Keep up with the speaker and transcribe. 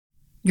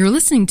You're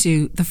listening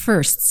to The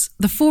Firsts,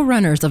 the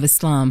Forerunners of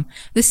Islam,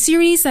 the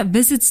series that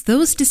visits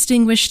those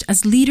distinguished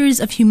as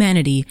leaders of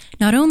humanity,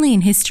 not only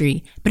in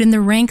history, but in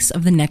the ranks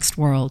of the next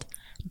world.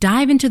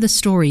 Dive into the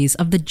stories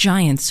of the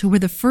giants who were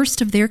the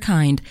first of their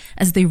kind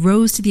as they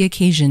rose to the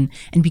occasion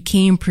and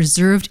became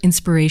preserved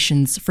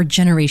inspirations for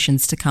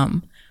generations to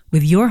come.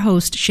 With your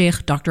host,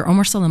 Sheikh Dr.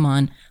 Omar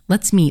Suleiman,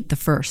 let's meet the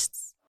firsts.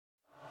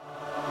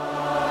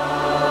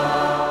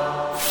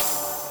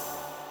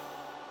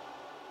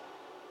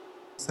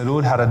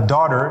 Salul had a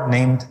daughter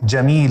named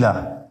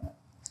Jameela,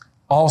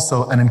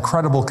 also an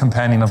incredible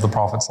companion of the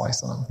Prophet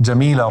ﷺ.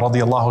 Jameela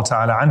radiyallahu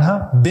ta'ala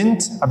anha,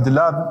 bint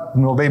Abdullah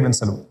ibn Ubay bin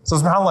Salul. So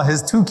subhanAllah,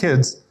 his two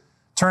kids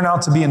turn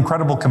out to be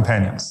incredible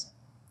companions.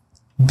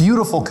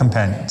 Beautiful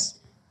companions.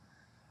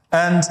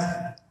 And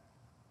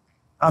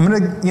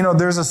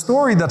there's a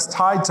story that's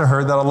tied to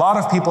her that a lot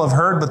of people have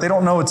heard, but they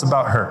don't know it's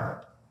about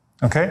her.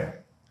 Okay?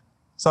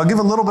 So I'll give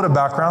a little bit of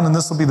background, and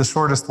this will be the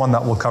shortest one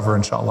that we'll cover,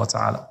 inshallah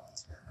ta'ala.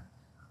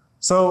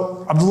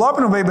 So Abdullah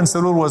ibn Ubay bin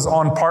Salul was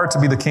on par to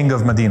be the king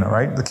of Medina,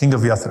 right? The king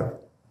of Yathrib.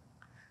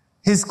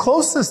 His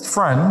closest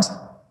friend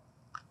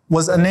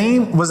was a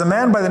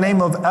man by the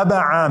name of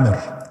Aba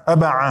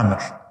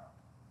Amir.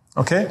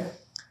 Okay?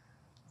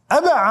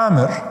 Aba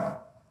Amir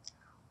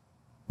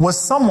was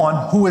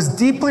someone who was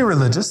deeply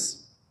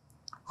religious,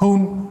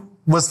 who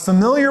was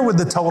familiar with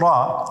the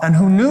Torah, and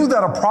who knew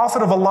that a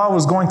prophet of Allah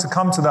was going to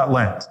come to that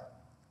land.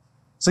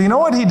 So you know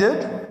what he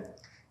did?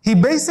 He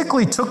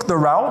basically took the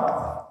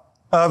route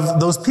of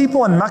those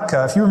people in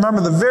Mecca. If you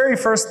remember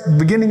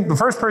the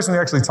first person we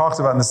actually talked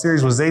about in the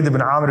series was Zayd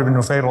ibn Amr ibn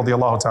Nufayl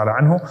radiyallahu ta'ala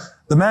anhu,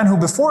 the man who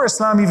before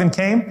Islam even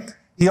came,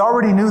 he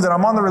already knew that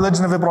I'm on the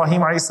religion of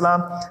Ibrahim alayhi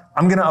salam,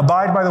 I'm going to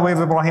abide by the way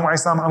of Ibrahim alayhi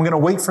salam, I'm going to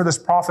wait for this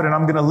prophet, and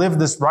I'm going to live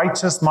this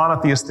righteous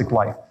monotheistic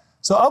life.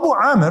 So Abu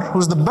Amr,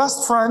 who's the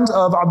best friend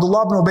of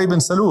Abdullah ibn Ubay bin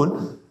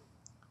Salul,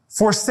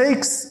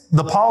 forsakes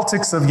the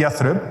politics of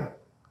Yathrib,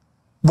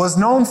 was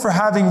known for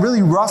having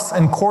really rough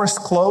and coarse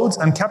clothes,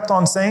 and kept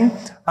on saying,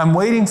 I'm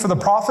waiting for the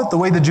prophet the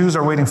way the Jews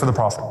are waiting for the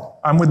prophet.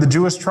 I'm with the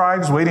Jewish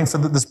tribes waiting for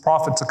this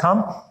prophet to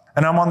come,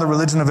 and I'm on the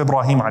religion of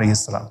Ibrahim alayhi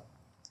salam.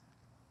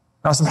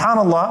 Now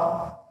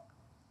subhanAllah,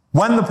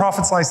 when the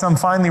Prophet ﷺ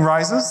finally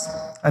rises,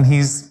 and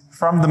he's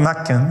from the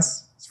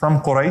Meccans, he's from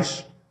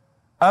Quraysh,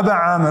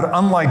 Aba Amir,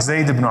 unlike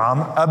Zayd ibn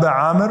Amr, Aba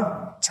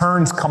Amir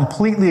turns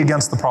completely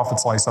against the Prophet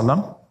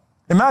ﷺ.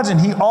 Imagine,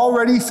 he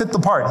already fit the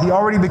part. He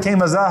already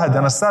became a zahid,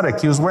 an ascetic.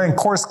 He was wearing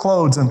coarse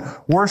clothes and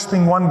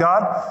worshipping one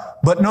God.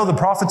 But no, the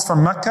Prophet's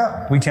from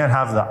Mecca, we can't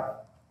have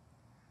that.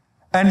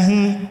 And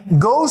he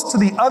goes to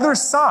the other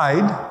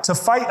side to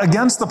fight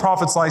against the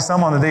Prophet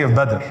ﷺ on the day of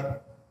Bathe. And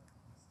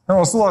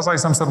Rasulullah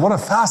ﷺ said, what a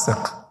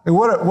fasiq.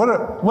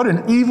 What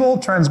an evil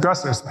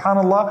transgressor.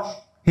 SubhanAllah.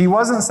 He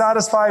wasn't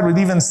satisfied with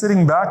even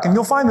sitting back. And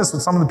you'll find this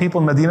with some of the people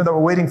in Medina that were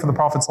waiting for the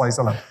Prophet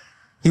ﷺ.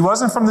 He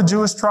wasn't from the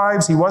Jewish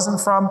tribes. He wasn't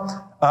from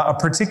a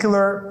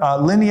particular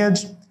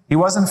lineage. He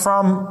wasn't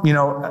from,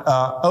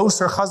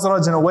 Aus or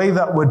Khazraj in a way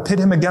that would pit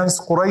him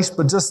against Quraysh,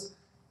 but just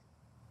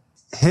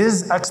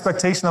his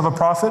expectation of a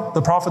prophet,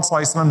 the Prophet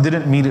ﷺ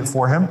didn't meet it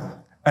for him.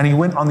 And he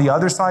went on the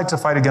other side to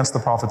fight against the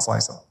Prophet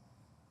ﷺ.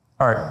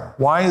 All right,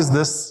 why is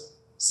this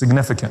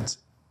significant?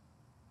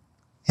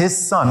 His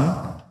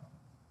son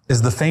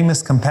is the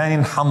famous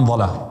companion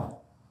Hanzala.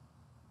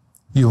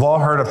 You've all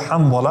heard of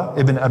Hanzala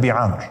ibn Abi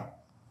Amr.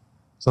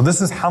 So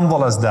this is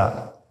Hanzala's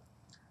dad.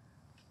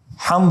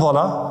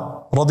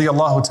 Hanzala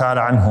radiyallahu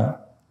ta'ala anhu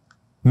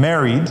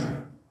married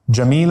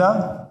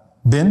Jameela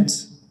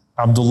bint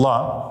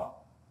Abdullah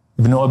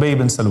ibn Ubay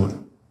bin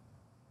Salul.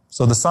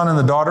 So the son and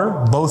the daughter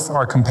both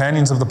are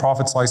companions of the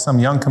Prophet ﷺ,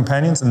 young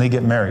companions, and they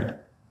get married.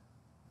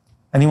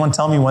 Anyone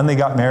tell me when they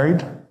got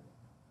married?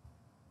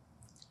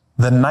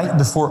 The night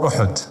before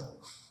Uhud.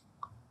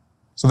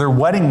 So their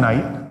wedding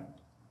night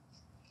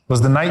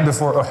was the night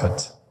before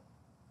Uhud.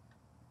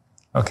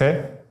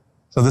 Okay?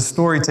 So this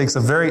story takes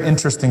a very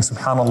interesting,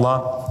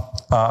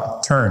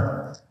 subhanAllah,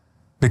 turn.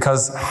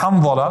 Because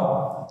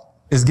Hanzala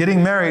is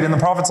getting married and the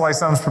Prophet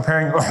ﷺ is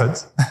preparing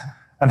Uhud.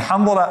 And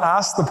Hanzala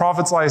asked the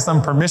Prophet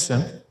ﷺ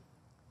permission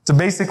to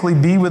basically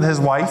be with his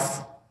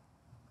wife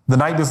the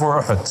night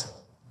before Uhud.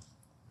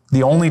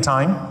 The only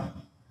time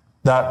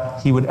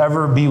that he would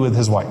ever be with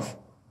his wife.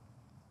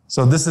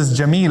 So this is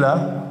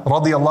Jameela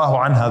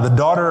radiyallahu anha, the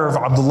daughter of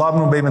Abdullah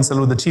ibn Ubay bin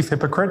Salul, the chief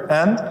hypocrite,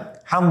 and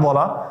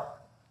Hanzala,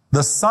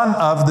 the son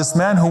of this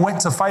man who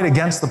went to fight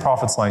against the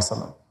Prophet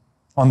ﷺ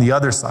on the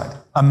other side.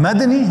 A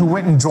Madani who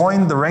went and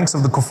joined the ranks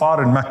of the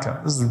kuffar in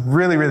Mecca. This is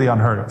really, really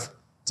unheard of,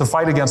 to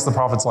fight against the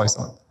Prophet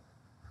ﷺ.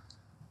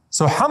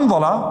 So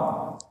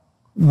Hanzala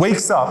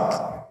wakes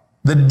up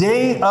the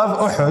day of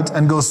Uhud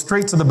and goes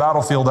straight to the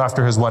battlefield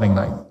after his wedding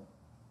night.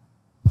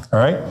 All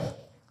right?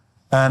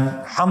 And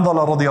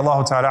Hanzala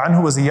radiyallahu ta'ala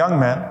anhu was a young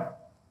man.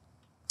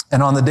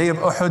 And on the day of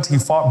Uhud, he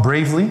fought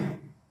bravely.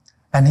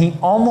 And he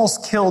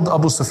almost killed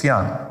Abu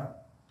Sufyan.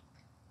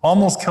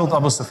 Almost killed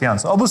Abu Sufyan.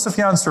 So Abu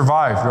Sufyan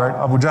survived, right?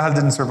 Abu Jahl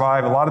didn't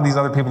survive. A lot of these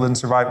other people didn't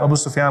survive. Abu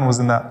Sufyan was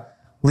in that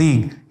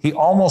league. He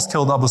almost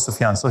killed Abu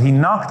Sufyan. So he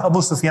knocked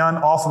Abu Sufyan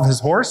off of his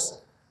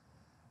horse.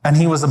 and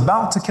he was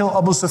about to kill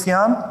Abu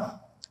Sufyan,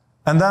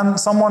 and then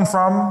someone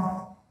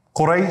from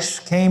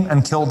Quraysh came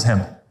and killed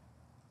him.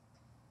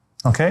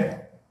 Okay?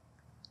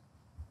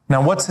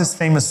 Now, what's his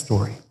famous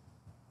story?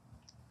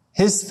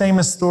 His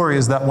famous story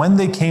is that when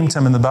they came to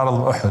him in the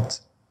Battle of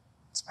Uhud,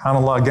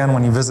 subhanAllah, again,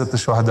 when you visit the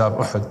Shuhada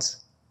of Uhud,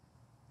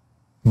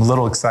 I'm a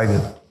little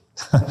excited.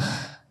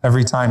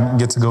 Every time I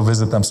get to go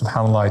visit them,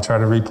 subhanAllah, I try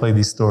to replay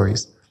these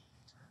stories.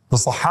 The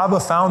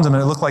Sahaba found him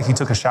and it looked like he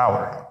took a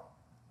shower.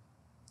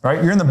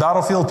 Right? You're in the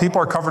battlefield,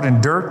 people are covered in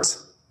dirt,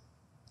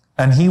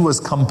 and he was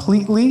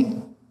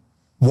completely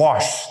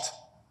washed,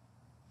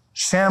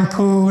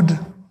 shampooed,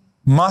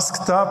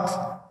 musked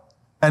up,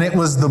 and it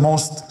was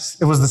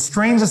the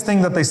strangest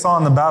thing that they saw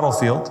on the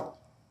battlefield.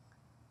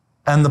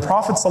 And the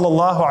Prophet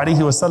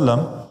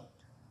ﷺ,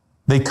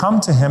 they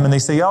come to him and they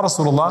say, Ya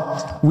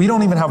Rasulullah, we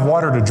don't even have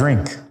water to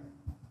drink.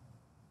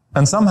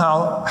 And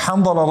somehow,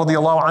 Hanzala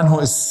radiallahu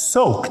anhu is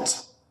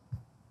soaked,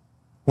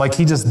 like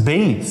he just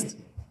bathed.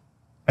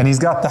 And he's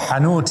got the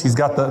hanut, he's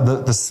got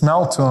the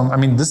smell to him. I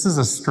mean, this is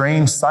a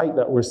strange sight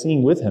that we're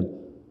seeing with him.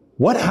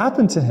 What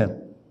happened to him?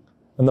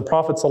 And the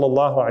Prophet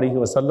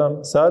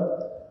ﷺ said,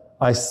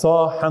 I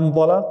saw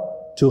Hanzala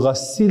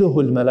تغسله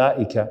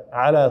الملائكة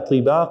على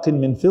طباق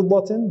من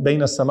فضة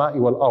بين السماء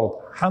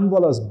والأرض.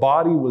 Hanzala's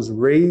body was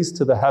raised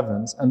to the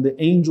heavens and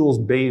the angels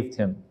bathed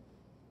him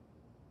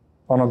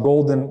on a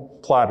golden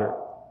platter,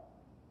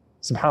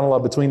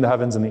 subhanAllah, between the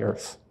heavens and the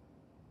earth.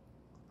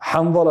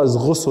 Hanzala's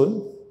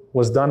ghusl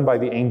was done by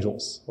the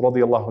angels,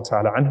 radiyallahu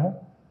ta'ala anhu,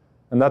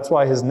 and that's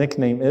why his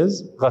nickname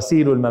is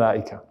Ghasilul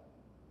Malaika,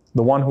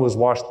 the one who was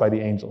washed by the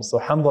angels. So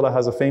Hanzala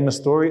has a famous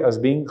story as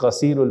being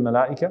Ghasilul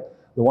Malaika,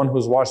 the one who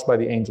was washed by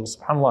the angels.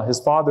 SubhanAllah,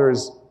 his father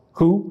is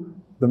who?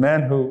 The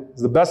man who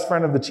is the best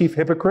friend of the chief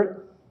hypocrite,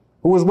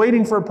 who was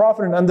waiting for a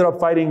prophet and ended up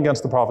fighting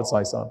against the Prophet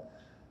ﷺ.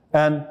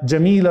 And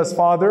Jameela's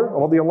father,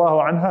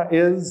 radiyallahu anha,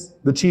 is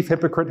the chief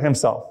hypocrite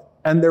himself.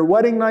 And their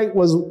wedding night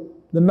was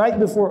the night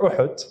before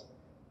Uhud,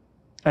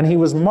 and he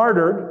was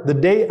martyred the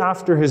day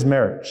after his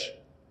marriage.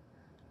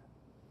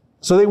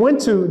 So they went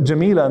to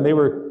Jameela and they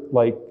were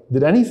like,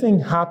 did anything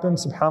happen,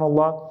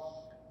 subhanAllah?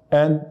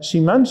 And she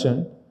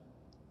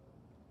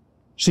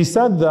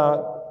said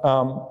that,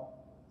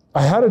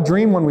 I had a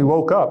dream when we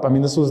woke up. I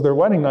mean, this was their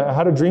wedding night. I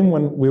had a dream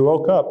when we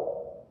woke up.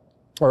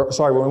 When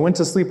we went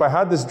to sleep, I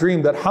had this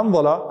dream that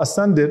Hanzala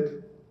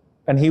ascended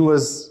and he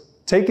was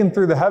taken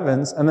through the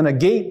heavens, and then a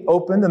gate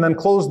opened and then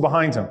closed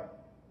behind him.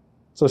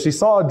 So she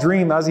saw a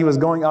dream as he was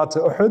going out to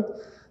Uhud,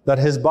 that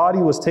his body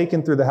was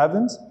taken through the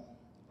heavens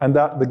and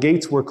that the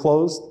gates were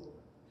closed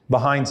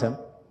behind him.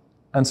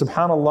 And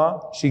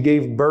subhanAllah, she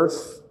gave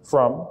birth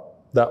from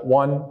that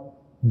one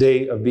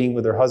day of being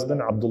with her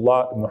husband,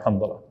 Abdullah ibn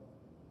Hanzala.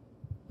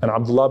 And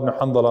Abdullah ibn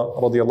Hanzala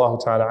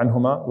radiallahu ta'ala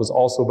anhuma was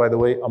also, by the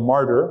way, a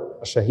martyr,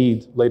 a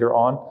shaheed later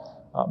on,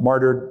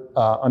 martyred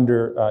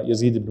under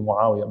Yazid ibn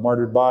Muawiyah,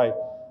 martyred by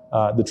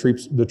the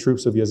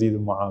troops of Yazid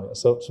ibn Muawiyah.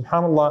 So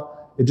subhanAllah,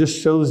 it just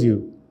shows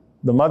you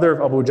the mother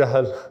of Abu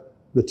Jahl,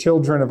 the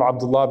children of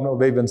Abdullah ibn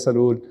Ubay bin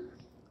Salul,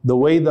 the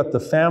way that the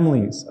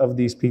families of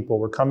these people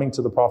were coming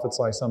to the Prophet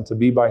ﷺ to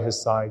be by his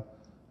side,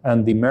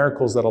 and the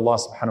miracles that Allah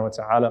subhanahu wa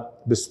ta'ala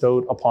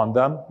bestowed upon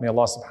them. May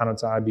Allah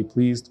subhanahu wa ta'ala be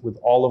pleased with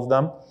all of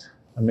them,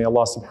 and may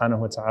Allah subhanahu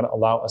wa ta'ala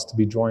allow us to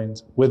be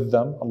joined with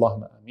them.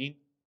 Allahumma ameen.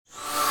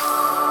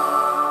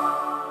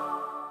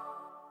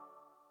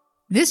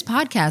 This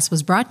podcast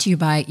was brought to you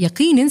by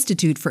Yaqeen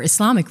Institute for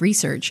Islamic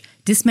Research,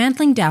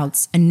 dismantling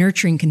doubts and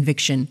nurturing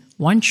conviction,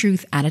 one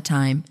truth at a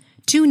time.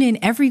 Tune in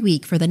every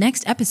week for the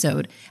next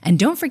episode, and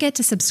don't forget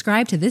to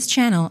subscribe to this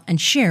channel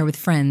and share with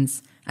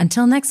friends.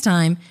 Until next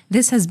time,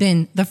 this has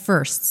been The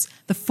Firsts,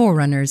 the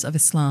Forerunners of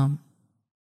Islam.